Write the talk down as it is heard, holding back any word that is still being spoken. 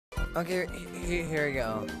Okay, here we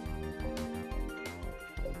go.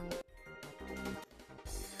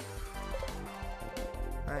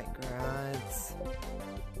 Alright, Karts.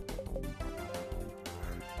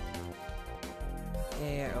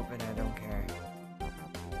 Yeah, open it, I don't care.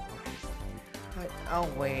 I'll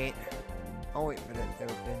wait. I'll wait for that to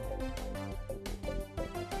open.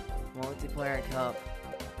 Multiplayer Cup.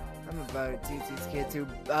 I'm about to teach these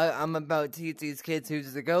kids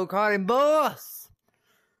who's the go-karting boss!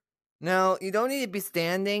 Now, you don't need to be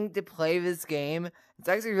standing to play this game. It's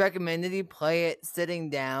actually recommended you play it sitting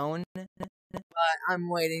down. But I'm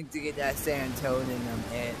waiting to get that serotonin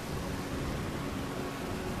hit.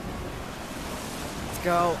 Let's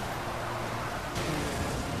go.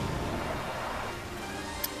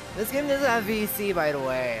 This game doesn't have VC, by the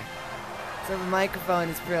way. So the microphone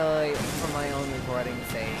is purely for my own recording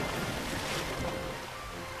sake.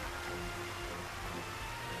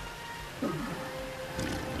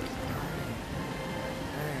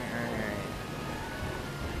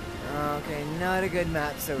 Alright. Okay, not a good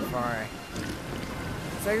map so far.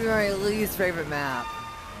 It's actually my least favorite map.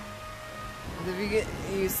 If you get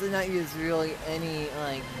used to not use really any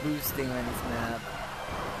like boosting on this map,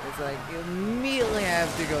 it's like you immediately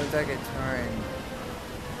have to go and take a turn.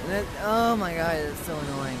 And that, oh my god, it's so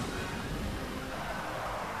annoying.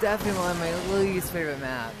 Definitely one of my least favorite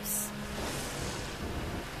maps.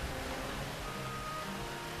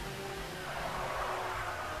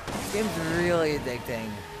 This game's really addicting.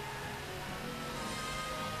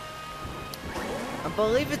 I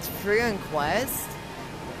believe it's free on Quest,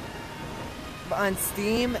 but on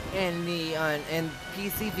Steam and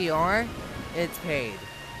PC VR, it's paid,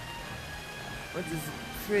 which is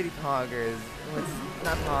pretty poggers. Which is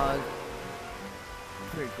not pog.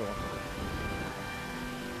 Pretty cool.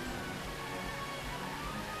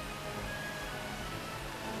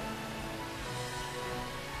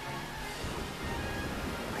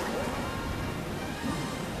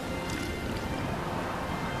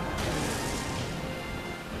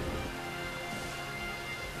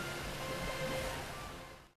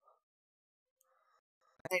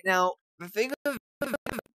 Right now, the thing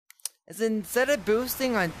is instead of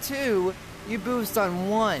boosting on 2, you boost on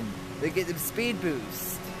 1 to get the speed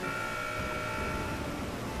boost.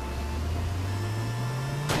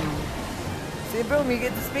 See, boom, you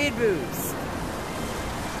get the speed boost.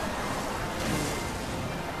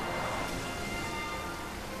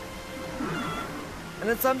 And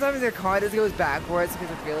then sometimes your car just goes backwards because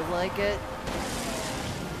it feels like it.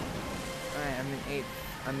 Alright, I'm in 8th.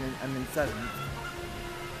 I'm in 7th.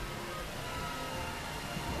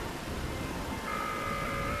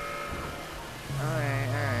 Alright.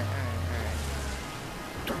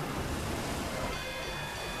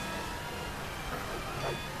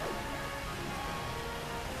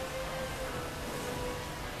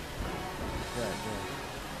 Good.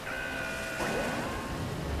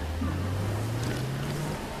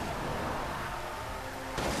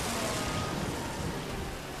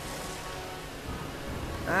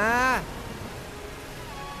 Ah!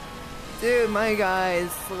 Dude, my guy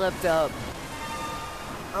slipped up.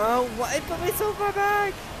 Oh, what? It put me so far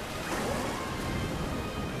back!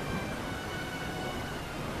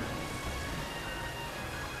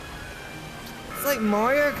 It's like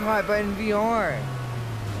Mario Kart, but in VR.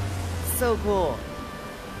 So cool.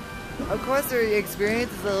 Of course, the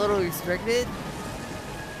experience is a little restricted.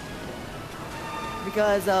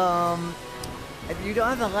 Because, if you don't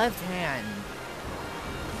have a left hand,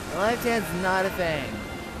 the left hand's not a thing.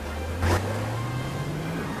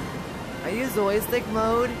 I use joystick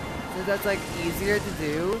mode, so that's like easier to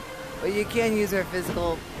do, but you can use your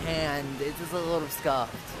physical hand, it's just a little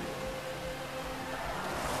scuffed.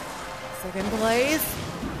 Second place?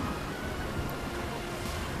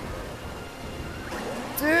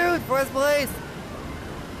 Dude, first place!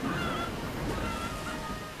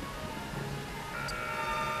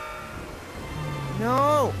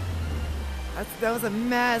 No! That was a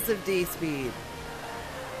massive D-speed.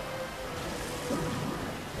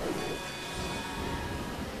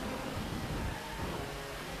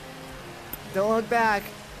 Don't look back.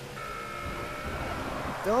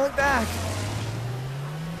 Don't look back.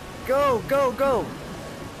 Go, go, go.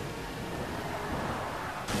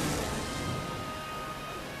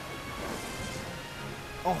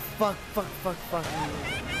 Oh, fuck.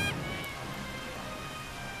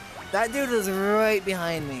 That dude was right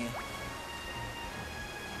behind me.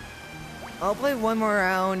 I'll play one more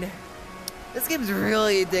round. This game's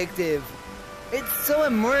really addictive. It's so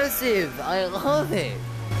immersive. I love it.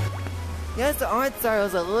 Yes, the art style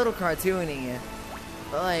is a little cartoony,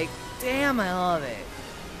 but like, damn, I love it.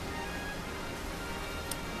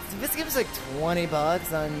 This game's like 20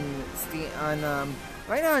 bucks on Steam.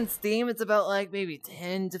 Right now on Steam, it's about like maybe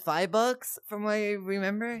 10 to $5 from what I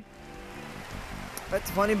remember. But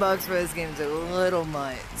 20 bucks for this game is a little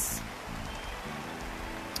much.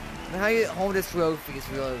 And how you hold this trophy is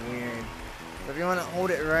really weird. So if you want to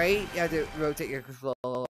hold it right, you have to rotate your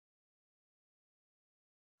controller.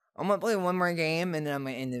 I'm gonna play one more game and then I'm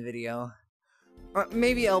gonna end the video. Or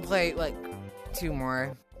maybe I'll play like 2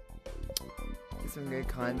 more. Get some good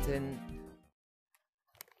content.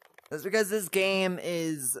 That's because this game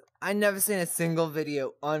is... I've never seen a single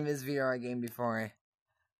video on this VR game before.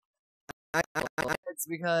 It's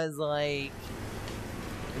because, like...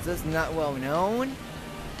 It's just not well known.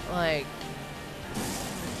 Like...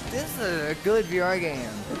 This is a good VR game.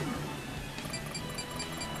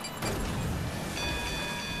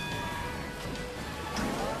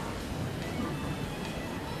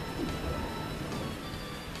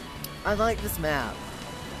 I like this map.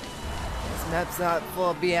 This map's not full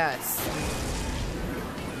of BS.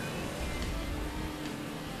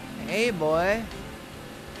 Hey, boy.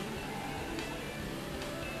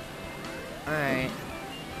 Alright.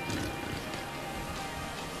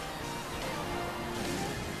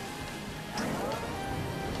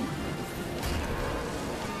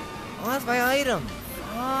 Oh, that's my item.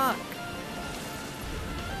 Fuck.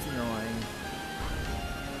 That's annoying.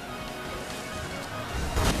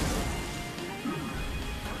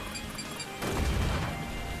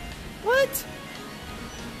 What?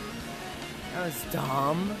 That was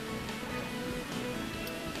dumb.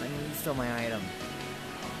 I need to steal my item.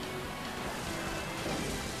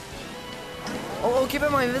 Oh, keep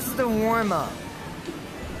in mind, this is the warm-up.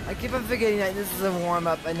 I keep on forgetting that this is a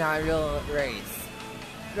warm-up and not a real race.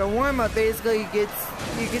 The warm-up basically you get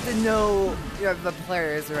to know the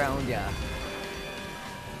players around you.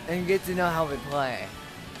 And get to know how they play.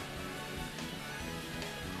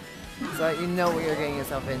 So that you know what you're getting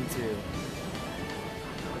yourself into.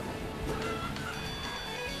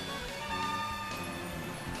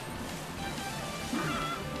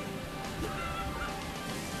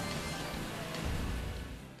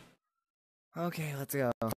 Okay, let's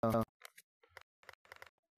go.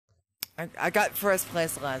 I got first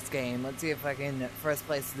place last game. Let's see if I can first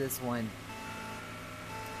place this one.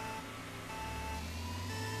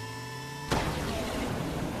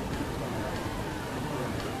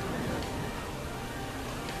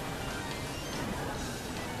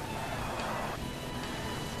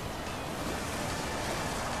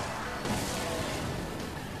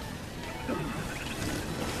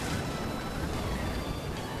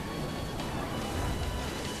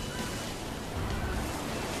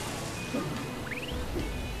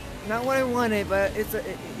 Not what I wanted, but it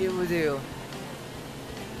will do.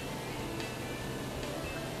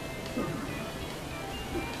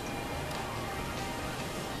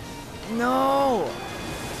 No!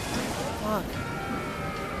 Fuck.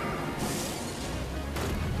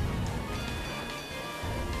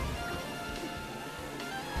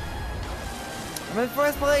 I'm in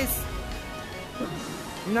first place!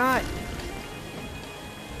 I'm not!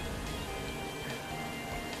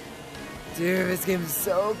 Dude, this game is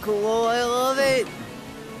so cool, I love it!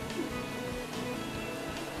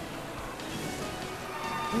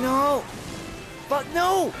 No! Fuck,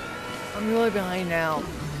 no! I'm really behind now.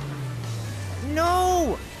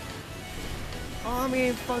 No! Oh, I'm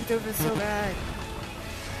getting fucked over so bad.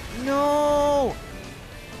 No!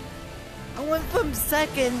 I went from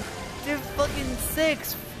second to fucking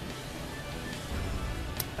 6th.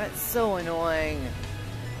 That's so annoying.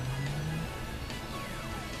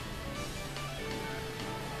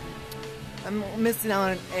 I'm missing out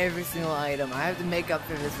on every single item. I have to make up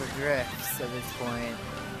for this with drifts at this point.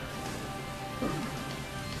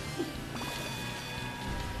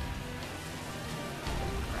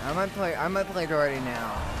 I might play it already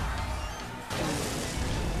now.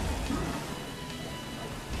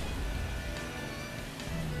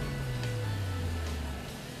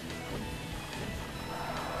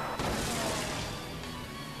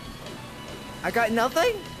 I got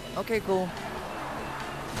nothing? Okay, cool.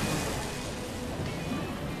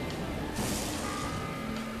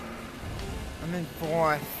 I'm in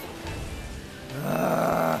 4th.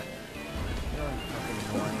 Ugh. Really fucking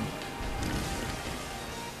annoying.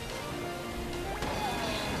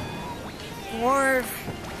 4th.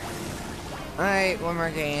 Alright, one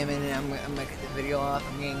more game and then I'm gonna cut the video off.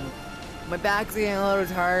 My back's getting a little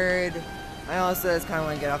tired. I also just kinda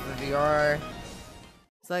wanna get off the VR.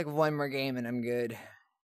 It's like one more game and I'm good.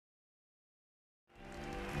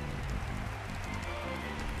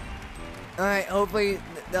 Alright, hopefully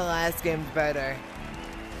the last game's better.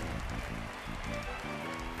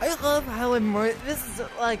 I love how immersive this is.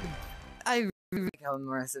 Like, I really like how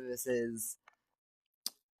immersive this is.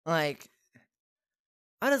 Like,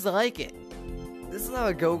 I just like it. This is how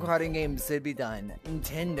a go-karting game should be done.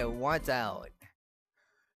 Nintendo, watch out.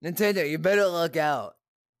 Nintendo, you better look out.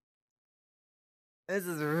 This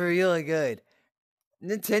is really good.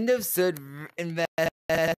 Nintendo should invest.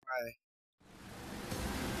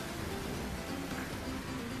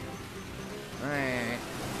 Alright.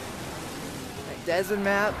 Desert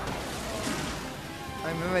map.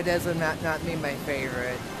 I remember desert map not being my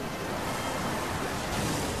favorite.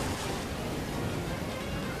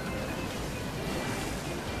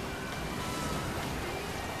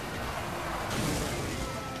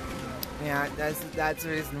 Yeah, that's the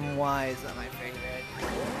reason why it's not my favorite.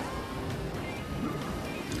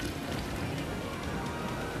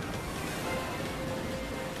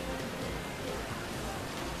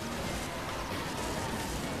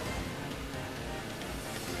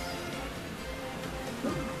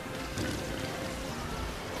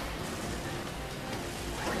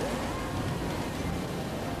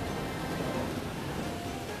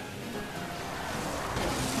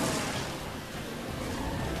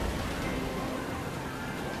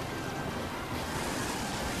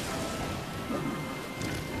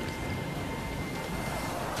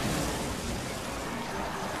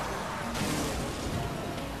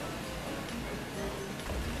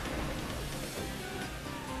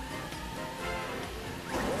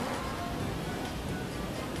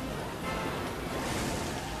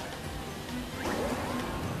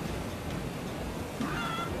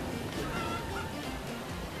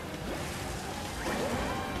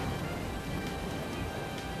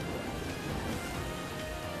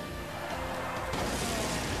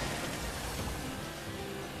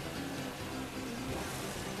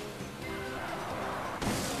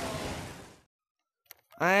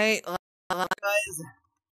 Alright, guys,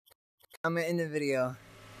 I'm gonna end the video.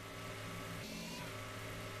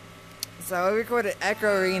 So I recorded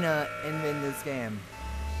Echo Arena in this game.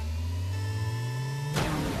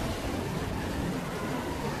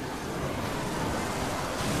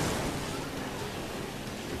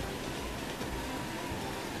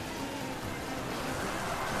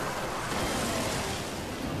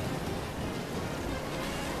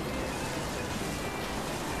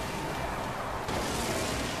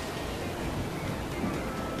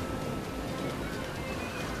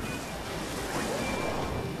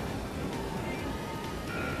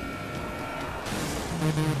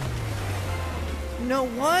 No,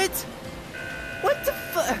 what? What the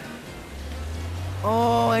fuck?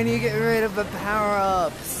 Oh, I need to get rid of the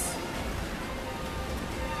power-ups.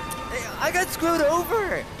 I got screwed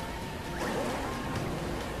over.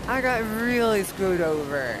 I got really screwed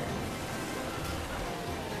over.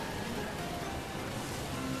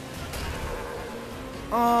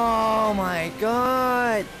 Oh my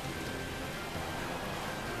god.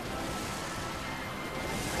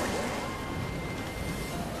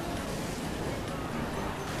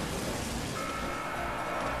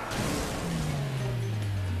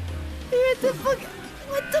 What the fuck?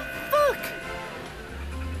 What the fuck?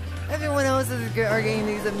 Everyone else are getting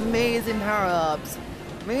these amazing power-ups.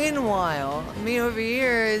 Meanwhile, me over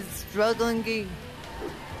here is struggling.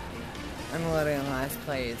 I'm literally in last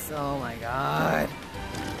place. Oh my god.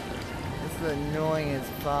 This is annoying as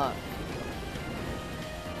fuck.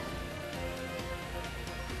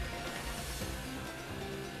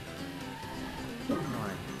 Come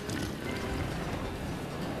on.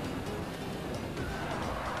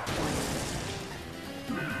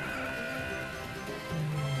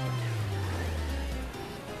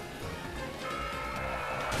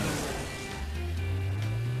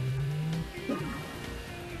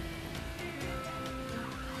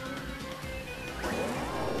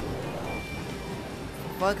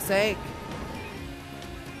 For fuck's sake.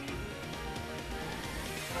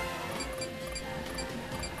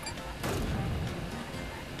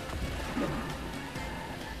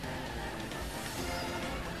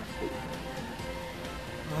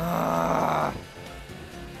 Ah.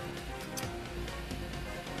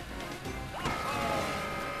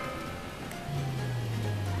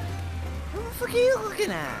 What the fuck are you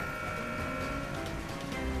looking at?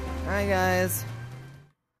 Alright guys.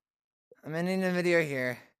 I'm ending the video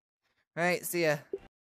here. Alright, see ya.